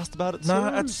thing. I've asked about it too. No,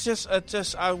 it's just,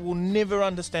 I will never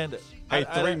understand it. Hey,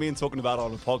 three men talking about it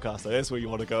on a podcast, so that's where you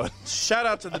want to go. Shout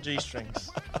out to the G-strings.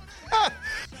 Am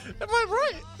I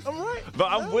right? I'm right.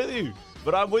 But I'm with you.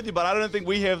 But I don't think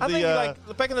we have I the... think,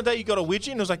 like, back in the day, you got a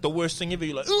wedgie, and it was like the worst thing ever.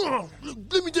 You're like, ugh,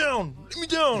 let me down. Pull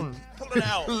it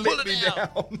out. Pull it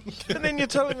out. And then you're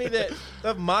telling me that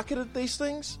they've marketed these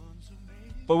things?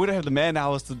 But we don't have the man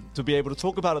hours to be able to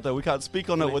talk about it, though. We can't speak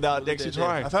on it without actually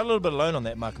trying. I felt a little bit alone on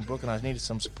that, Mark and Brooke, and I needed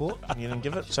some support, and you didn't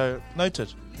give it. So,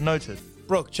 noted.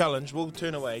 Brooke, challenge. We'll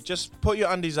turn away. Just put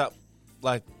your undies up,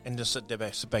 and just sit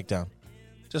back down.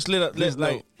 Just let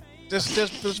it.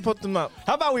 Just put them up.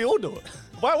 How about we all do it?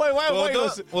 Wait.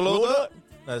 We'll all do it?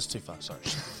 No, that's too far. Sorry.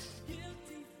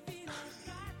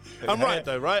 I'm right,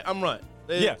 though, right? I'm right.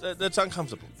 Yeah. It's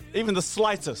uncomfortable. Even the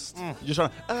slightest. You're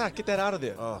trying to, get that out of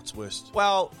there. Oh, it's worst.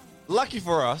 Well, lucky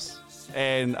for us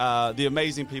and the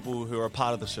amazing people who are a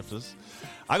part of the Shifters,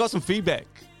 I got some feedback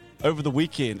over the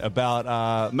weekend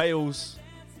about males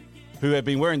who have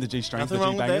been wearing the G-string. Nothing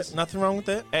wrong with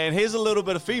that. And here's a little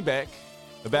bit of feedback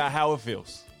about how it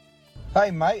feels.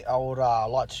 Hey mate, I would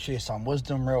like to share some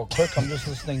wisdom real quick. I'm just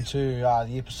listening to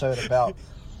the episode about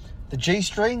the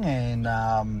G-string and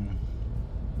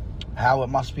how it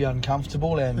must be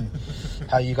uncomfortable, and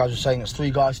how you guys are saying it's three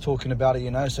guys talking about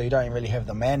it, so you don't really have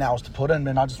the man hours to put in.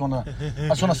 And I just want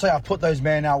to say I put those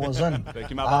man hours in.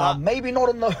 Maybe not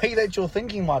in the way that you're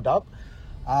thinking, my dub.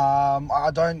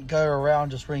 I don't go around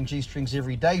just wearing G-strings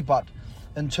every day, but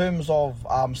in terms of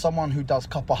someone who does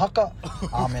kapa haka,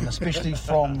 and especially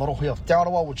from the rohi of Te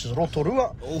Arawa, which is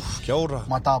Rotorua. Kia ora.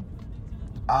 My dub.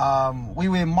 We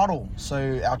wear maro,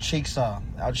 so our cheeks are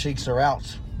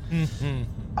out.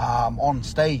 On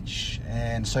stage,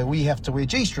 and so we have to wear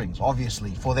G-strings,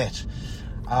 obviously, for that.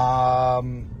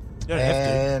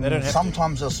 And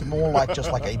sometimes it's more like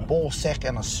just like a ball sack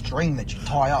and a string that you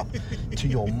tie up to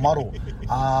your maro.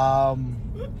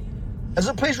 Is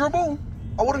it pleasurable?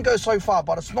 I wouldn't go so far,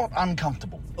 but it's not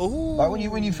uncomfortable. Ooh. Like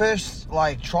when you first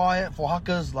try it for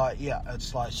hakas,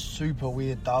 it's super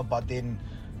weird, but then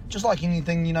just like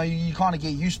anything, you kind of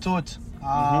get used to it.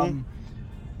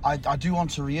 I do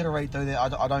want to reiterate though that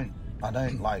I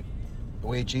don't like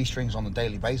wear G-strings on a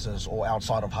daily basis or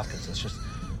outside of huckers. It's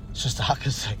just a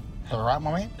huckers thing. All right,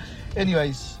 my man.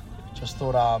 Anyways, just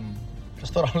thought I'll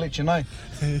let you know.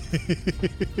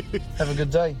 Have a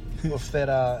good day with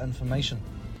that information.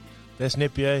 That's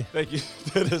Nippy. Thank you.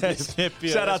 That's Nippy.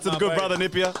 Shout out to the good brother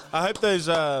Nippy. I hope those.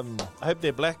 I hope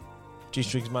they're black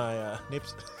G-strings. My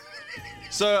nips.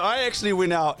 So I actually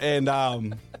went out and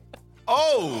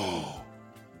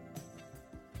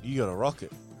you got a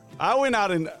rocket. I went out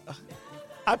and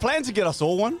I planned to get us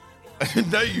all one.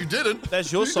 No, you didn't.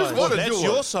 That's your size. That's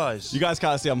your size. You guys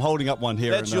can't see I'm holding up one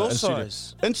here. That's your in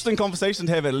size. Interesting conversation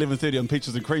to have at 11:30 on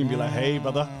Peaches and Cream. Be like, hey,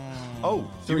 brother. Oh,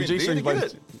 three G-strings.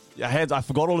 I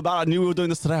forgot all about it. I knew we were doing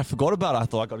this today. I forgot about it. I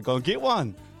thought I got to go and get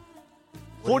one.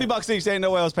 $40 each. There ain't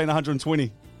no way I was paying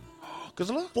 120.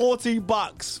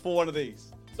 $40 for one of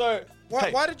these. So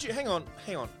why did you hang on?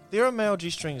 There are male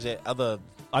G-strings at other.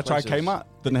 I tried Kmart.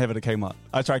 Didn't have it at Kmart.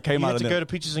 I tried Kmart. You had to go to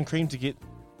Peaches and Cream to get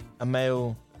a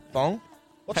male thong.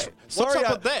 What's up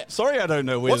with that? Sorry, I don't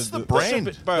know where. What's the brand?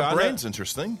 The brand's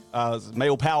interesting. It's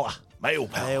Male Power. Male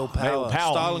Power.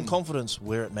 Style and confidence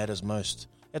where it matters most.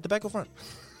 At the back or front?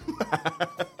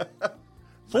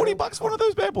 $40 one of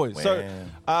those bad boys. So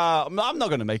I'm not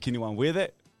going to make anyone wear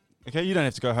that. Okay, you don't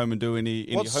have to go home and do any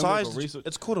what homework size? or research.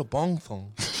 It's called a bong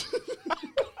thong.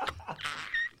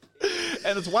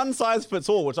 And it's one size fits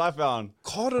all, which I found.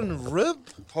 Cotton rib?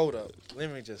 Hold up.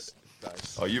 Let me just...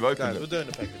 Guys. Oh, you've opened it. We're doing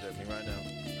the package opening right now.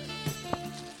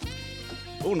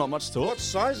 Oh, not much to it. What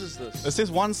size is this? It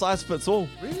says one size fits all.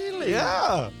 Really?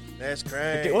 Yeah. That's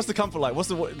great. Okay, what's the comfort like?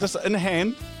 Just in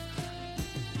hand?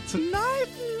 It's a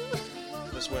knife.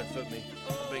 This won't fit me.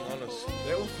 I'm being honest.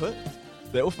 That will fit.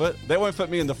 That will fit. That won't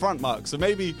fit me in the front, Mark. So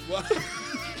maybe...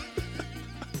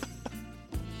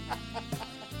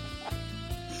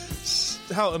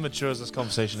 How immature is this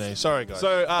conversation, eh? Sorry, guys.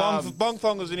 So, bong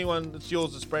thong is anyone. It's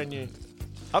yours. It's brand new.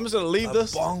 I'm just going to leave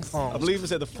this. Bong thong. I'm leaving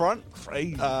this at the front.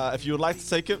 Crazy. If you would like to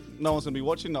take it, no one's going to be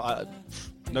watching.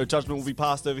 No judgment will be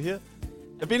passed over here.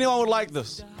 If anyone would like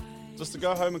this, just to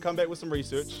go home and come back with some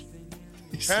research.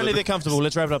 Apparently they're comfortable.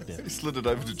 Let's wrap it up there. He slid it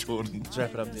over to Jordan. Let's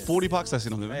wrap it up there. $40 I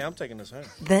seen on there. Hey, I'm taking this home.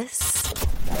 This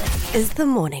is the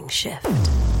morning shift.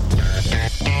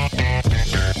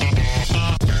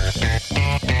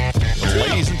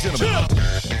 Ladies and gentlemen,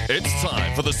 it's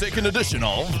time for the second edition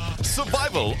of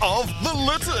Survival of the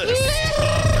Littest.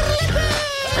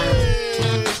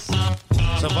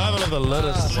 Survival of the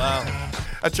Littest. Wow.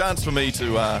 A chance for me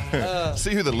to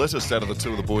see who the littest out of the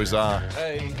two of the boys are.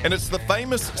 Hey. And it's the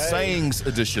famous sayings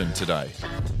edition today.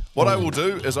 What I will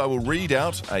do is I will read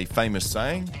out a famous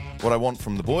saying. What I want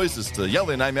from the boys is to yell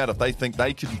their name out if they think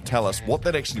they can tell us what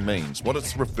that actually means, what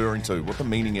it's referring to, what the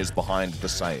meaning is behind the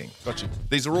saying. Gotcha.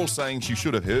 These are all sayings you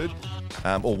should have heard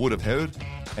or would have heard,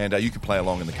 and you can play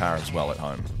along in the car as well at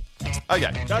home.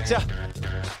 Okay. Gotcha.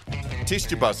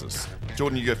 Test your buzzers.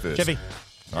 Jordan, you go first. Chevy.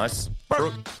 Nice.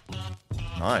 Brooke.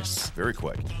 Nice. Very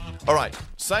quick. All right.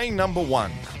 Saying number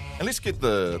 1. And let's get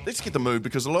the mood,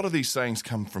 because a lot of these sayings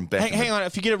come from back. Hang on.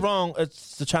 If you get it wrong,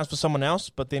 it's the chance for someone else.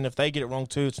 But then if they get it wrong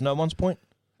too, it's no one's point.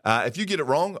 If you get it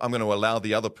wrong, I'm going to allow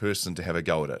the other person to have a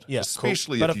go at it. Yeah,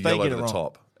 especially cool. if you yell over the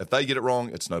top. If they get it wrong,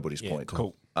 it's nobody's point.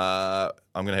 Cool. I'm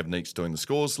going to have Neeks doing the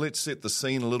scores. Let's set the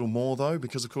scene a little more, though,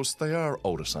 because, of course, they are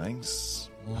older sayings.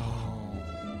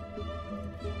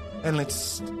 And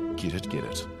let's get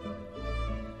it.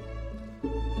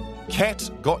 Cat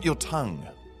got your tongue.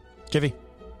 Jivy.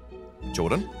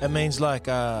 Jordan. It means like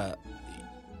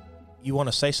you want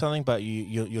to say something, but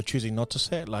you're choosing not to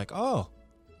say it. Like,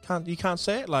 you can't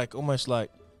say it. Like almost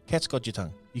like cat's got your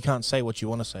tongue. You can't say what you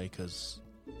want to say because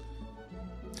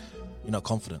you're not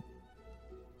confident,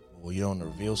 or you don't want to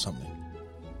reveal something,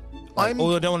 or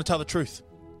you don't want to tell the truth.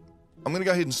 I'm going to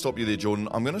go ahead and stop you there, Jordan.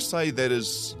 I'm going to say that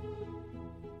is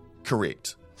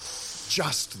correct.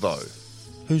 Just though.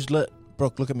 Who's lit?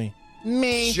 Brooke, look at me.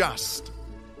 Me. Just.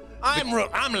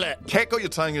 I'm lit. Cat got your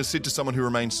tongue is said to someone who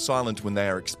remains silent when they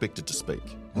are expected to speak.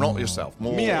 Not yourself.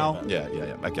 More. Meow. Yeah.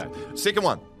 Okay. Second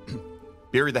one.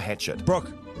 Bury the hatchet.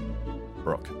 Brooke.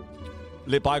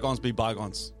 Let bygones be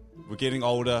bygones. We're getting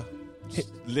older.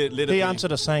 Let it He be.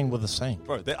 answered a saying with a saying.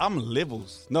 Bro, I'm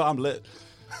levels. No, I'm lit.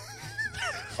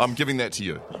 I'm giving that to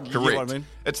you. You Correct. get what I mean?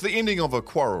 It's the ending of a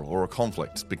quarrel or a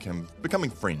conflict. Becoming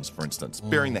friends, for instance.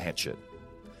 Burying the hatchet.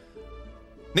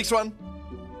 Next one.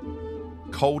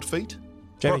 Cold feet.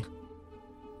 Jamie.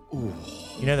 Ooh.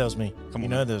 You know that was me. I'm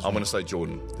going to say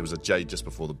Jordan. There was a J just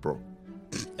before the Brooke.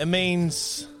 It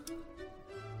means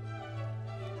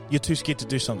you're too scared to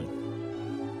do something.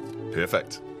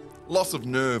 Perfect. Loss of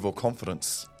nerve or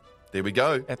confidence. There we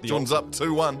go. Jordan's up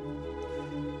 2-1.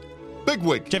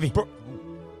 Bigwig. Jeffy.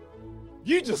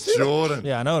 You just said Jordan.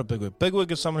 Yeah, I know what a bigwig.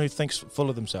 Bigwig is someone who thinks full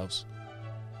of themselves.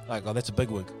 Like, that's a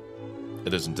bigwig.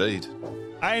 It is indeed.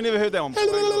 I ain't never heard that one.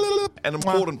 An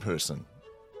important person,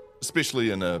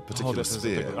 especially in a particular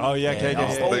sphere. Oh, yeah, okay.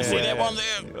 Big See wig. that one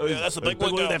there? Yeah, that's a big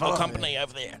wig of a company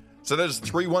over there. So that is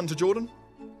 3-1 to Jordan.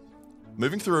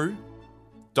 Moving through.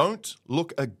 Don't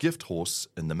look a gift horse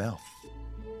in the mouth.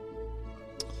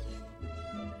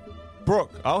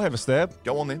 Brooke, I'll have a stab.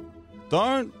 Go on then.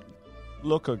 Don't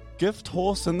look a gift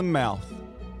horse in the mouth.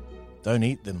 Don't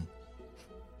eat them.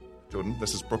 Jordan,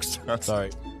 this is Brooke's turn. Sorry.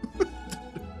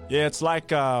 Yeah, it's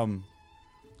like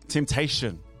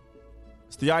temptation.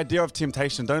 It's the idea of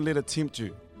temptation. Don't let it tempt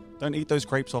you. Don't eat those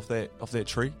grapes off that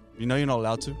tree. You know you're not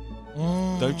allowed to.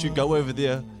 Don't you go over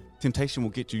there. Temptation will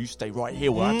get you. You stay right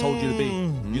here where I told you to be.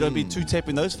 You don't be too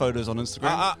tapping those photos on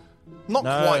Instagram. Not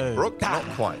No. quite, Brooke. Not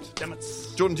quite. Damn it.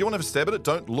 Jordan, do you want to have a stab at it?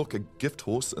 Don't look a gift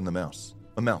horse in the mouth.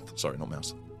 A mouth. Sorry, not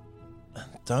mouse.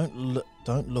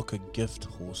 Don't look a gift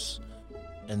horse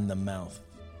in the mouth.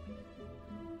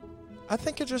 I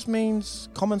think it just means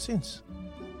common sense.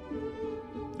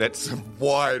 That's a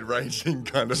wide-ranging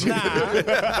kind of... Nah, it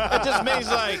just means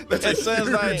like, That's it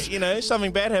sounds huge. like,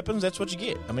 something bad happens, that's what you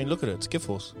get. I mean, look at it, it's a gift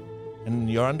horse. And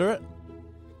you're under it?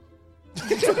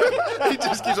 He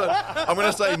just keeps on. I'm going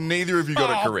to say neither of you got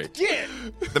it correct. Yeah.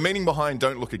 The meaning behind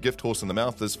 "don't look a gift horse in the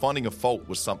mouth" is finding a fault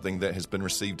with something that has been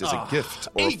received as a gift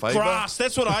or a Eat favour. grass,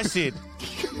 that's what I said.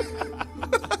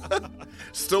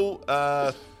 Still,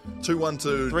 2-1 to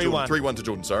 3-1. Jordan. 3-1 to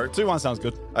Jordan. Sorry. 2-1 sounds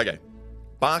good. Okay.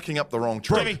 Barking up the wrong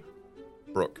tree. Jimmy.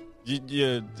 Brooke.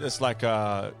 It's like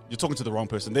you're talking to the wrong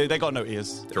person. They got no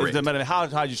ears. Correct. No matter how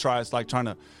hard you try, it's like trying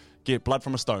to get blood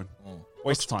from a stone.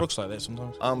 Waste of time. Brooks like that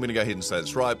sometimes. I'm going to go ahead and say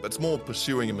that's right, but it's more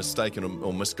pursuing a mistaken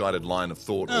or misguided line of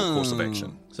thought or course of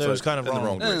action. So it was kind of in wrong. the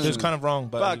wrong It direction. was kind of wrong,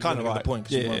 but But you kind of got right. the point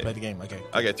because you Yeah. want to play the game. Okay.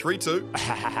 Okay,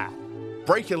 3-2.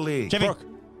 Break a leg. Jimmy,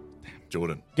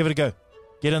 Jordan. give it a go.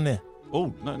 Get in there.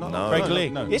 Oh, no. Break a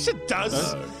leg. No. Yes, it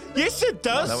does. No. Yes, it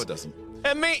does. No, it doesn't.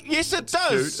 I mean, yes, it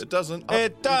does. Dude, it doesn't.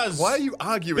 It does. Why are you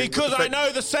arguing? Because with the I fact-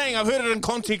 know the saying. I've heard it in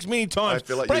context many times. I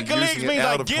feel like Break you're a leg using it means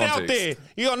out like of get out context. there.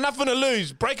 You got nothing to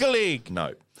lose. Break a leg.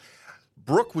 No.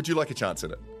 Brooke, would you like a chance at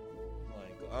it?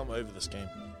 I'm over this game.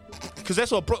 Because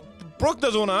that's what Brooke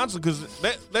doesn't want to answer because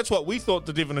that's what we thought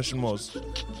the definition was.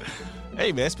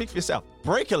 Hey, man, speak for yourself.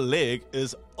 Break a leg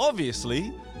is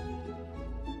obviously...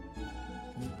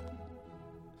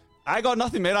 I got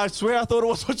nothing, man. I swear I thought it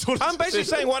was what Jordan I'm basically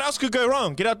said. saying what else could go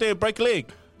wrong? Get out there, break a leg.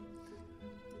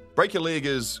 Break a leg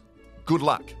is good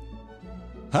luck.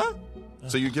 Huh?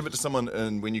 So you give it to someone,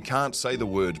 and when you can't say the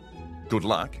word good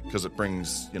luck because it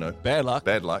brings, Bad luck.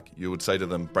 bad luck, you would say to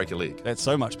them, break a leg. That's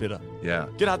so much better. Yeah.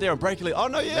 Get out there and break a leg. Oh,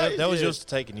 no, yeah. That was yeah. yours to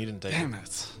take and you didn't take Damn it.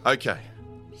 it. Okay.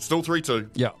 Still 3-2.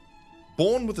 Yeah.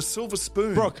 Born with a silver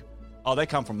spoon. Brooke. Oh, they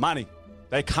come from money.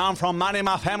 They come from money,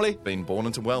 my family. Been born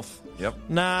into wealth. Yep.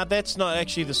 Nah, that's not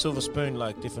actually the silver spoon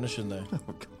definition though.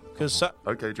 Because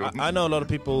okay, Jordan. I know a lot of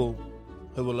people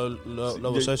who were lower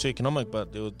socioeconomic,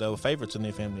 but they were favourites in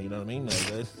their family. You know what I mean?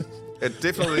 It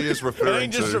definitely is referring It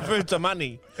ain't just referring to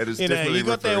money. It is definitely you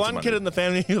got that referring to one kid money. in the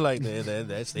family, you're like,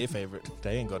 that's their favourite.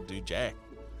 They ain't got to do jack.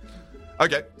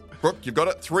 Okay, Brooke, you've got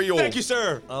it. 3-3. Thank you,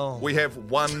 sir. Oh. We have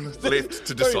one left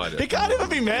to decide He it. can't even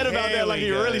be mad about Here that. Like we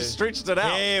he go. really stretched it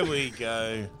out. Here we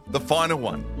go. The final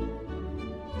one.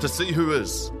 To see who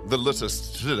is the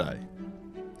littest today.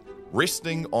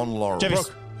 Resting on laurels.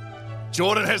 Brooke.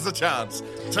 Jordan has the chance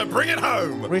to bring it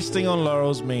home. Resting on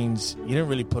laurels means you didn't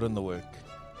really put in the work.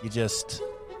 You just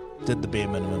did the bare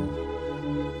minimum.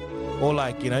 Or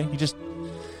you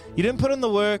didn't put in the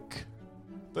work.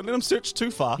 Don't let him search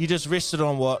too far. You just rested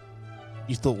on what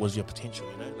you thought was your potential,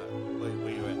 where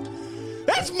you at.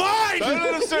 That's mine! Don't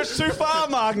let him search too far,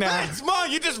 Mark, now. That's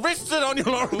mine! You just rested on your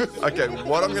laurels. Okay,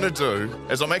 what I'm going to do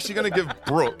is I'm actually going to give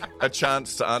Brooke a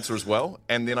chance to answer as well,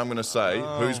 and then I'm going to say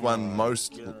whose one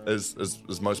is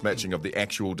most matching of the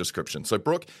actual description. So,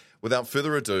 Brooke, without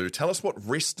further ado, tell us what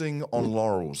resting on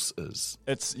laurels is.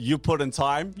 It's you put in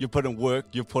time, you put in work,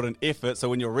 you put in effort. So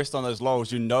when you rest on those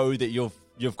laurels, you know that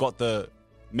you've got the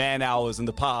man hours in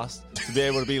the past to be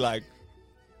able to be like,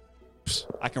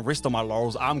 I can rest on my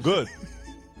laurels. I'm good.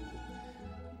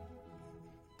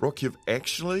 Brooke, you've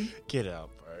actually... Get out,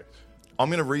 bro. I'm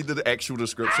going to read the actual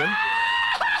description,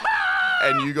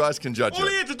 and you guys can judge All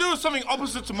he it. had to do was something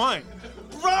opposite to mine.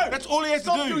 Bro, that's all he had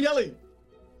to do. Yelling.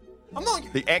 I'm not...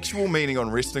 The actual meaning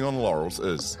on resting on laurels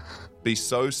is be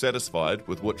so satisfied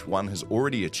with which one has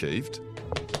already achieved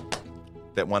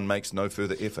that one makes no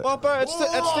further effort. Well, bro, it's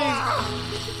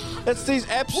these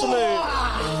absolute...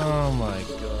 Oh, my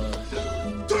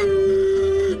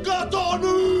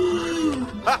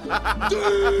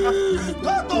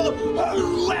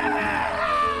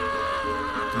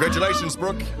Congratulations,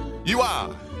 Brooke. You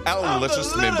are our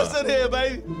littest member. in here,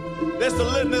 baby. That's the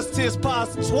litness test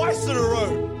passed twice in a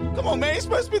row. Come on, man. You're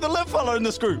supposed to be the lit fella in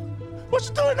this group. What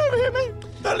you doing over here, man?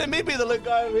 Don't let me be the lit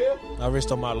guy over here. I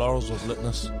rest on my laurels with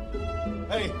litness.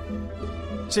 Hey,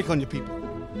 check on your people.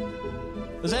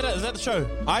 Is that the show?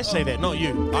 I say that, not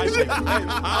you. I say that.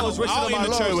 I was resting on my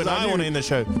laurels. Show when I want to end the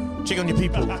show. Check on your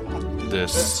people.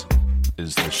 This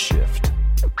is The Shift.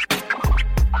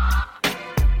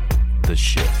 The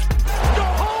Shift. Go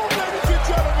home, ladies and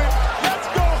gentlemen. Let's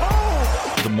go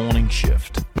home. The Morning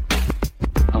Shift.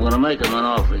 I'm going to make him an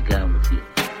offer again with you.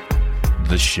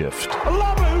 The Shift. I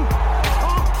love you.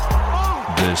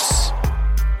 This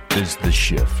is The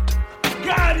Shift.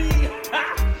 Got it.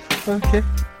 Okay.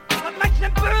 I'm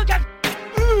making burgers.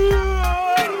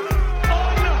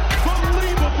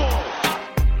 Unbelievable.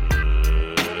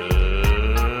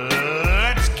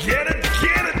 Let's get it.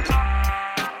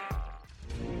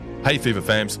 Hey, Fever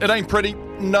fams, it ain't pretty.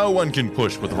 No one can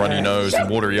push with a runny nose and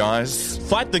watery eyes.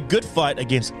 Fight the good fight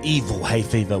against evil hay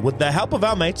fever with the help of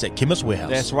our mates at Chemist Warehouse.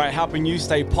 That's right, helping you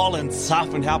stay pollen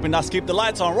tough and helping us keep the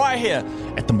lights on right here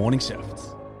at the Morning Shift.